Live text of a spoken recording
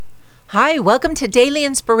Hi, welcome to Daily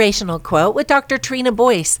Inspirational Quote with Dr. Trina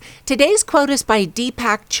Boyce. Today's quote is by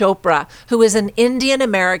Deepak Chopra, who is an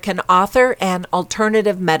Indian-American author and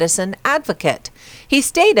alternative medicine advocate. He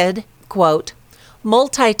stated, quote,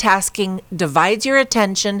 "Multitasking divides your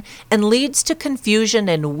attention and leads to confusion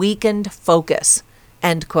and weakened focus,"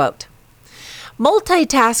 end quote.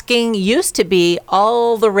 Multitasking used to be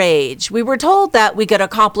all the rage. We were told that we could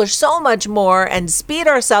accomplish so much more and speed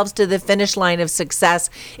ourselves to the finish line of success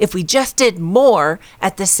if we just did more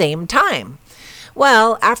at the same time.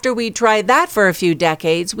 Well, after we tried that for a few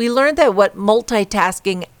decades, we learned that what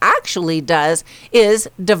multitasking actually does is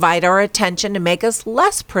divide our attention and make us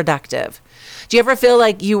less productive. Do you ever feel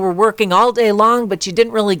like you were working all day long, but you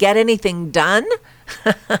didn't really get anything done?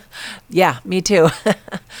 Yeah, me too.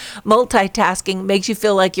 Multitasking makes you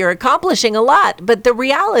feel like you're accomplishing a lot, but the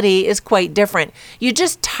reality is quite different. You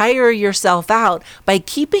just tire yourself out by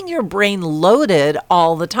keeping your brain loaded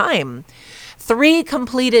all the time. 3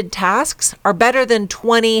 completed tasks are better than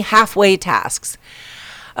 20 halfway tasks.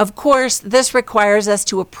 Of course, this requires us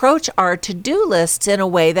to approach our to-do lists in a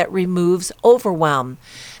way that removes overwhelm.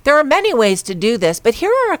 There are many ways to do this, but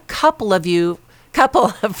here are a couple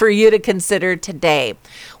for you to consider today.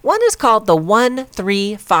 One is called the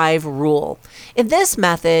 1-3-5 rule. In this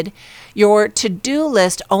method, your to-do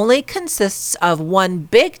list only consists of 1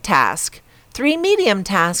 big task, 3 medium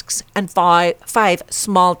tasks, and 5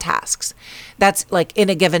 small tasks. That's like in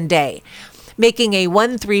a given day. Making a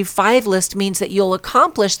 1-3-5 list means that you'll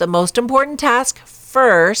accomplish the most important task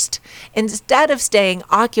first, instead of staying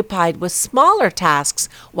occupied with smaller tasks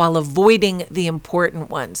while avoiding the important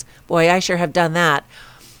ones. Boy, I sure have done that.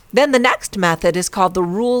 Then the next method is called the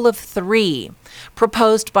Rule of 3,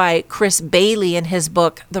 proposed by Chris Bailey in his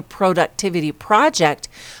book, The Productivity Project.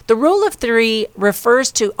 The Rule of 3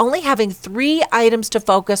 refers to only having 3 items to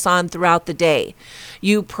focus on throughout the day.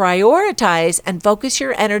 You prioritize and focus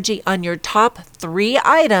your energy on your top 3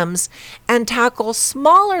 items and tackle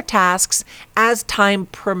smaller tasks as time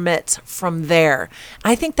permits from there.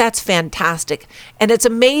 I think that's fantastic. And it's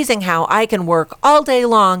amazing how I can work all day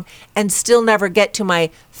long and still never get to my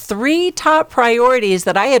 3 top priorities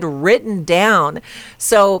that I had written down.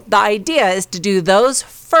 So the idea is to do those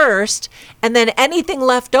first, and then anything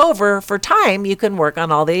left over for time, you can work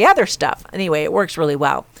on all the other stuff. Anyway, it works really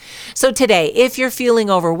well. So today, if you're feeling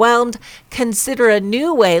overwhelmed, consider a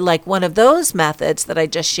new way like one of those methods that I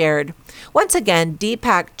just shared. Once again,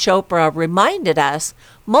 Deepak Chopra reminded us,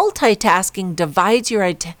 multitasking divides your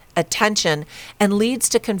attention and leads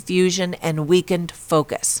to confusion and weakened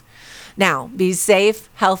focus. Now, be safe,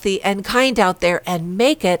 healthy, and kind out there and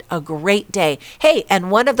make it a great day. Hey,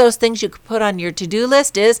 and one of those things you could put on your to-do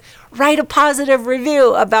list is write a positive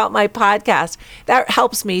review about my podcast. That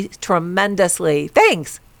helps me tremendously.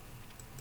 Thanks.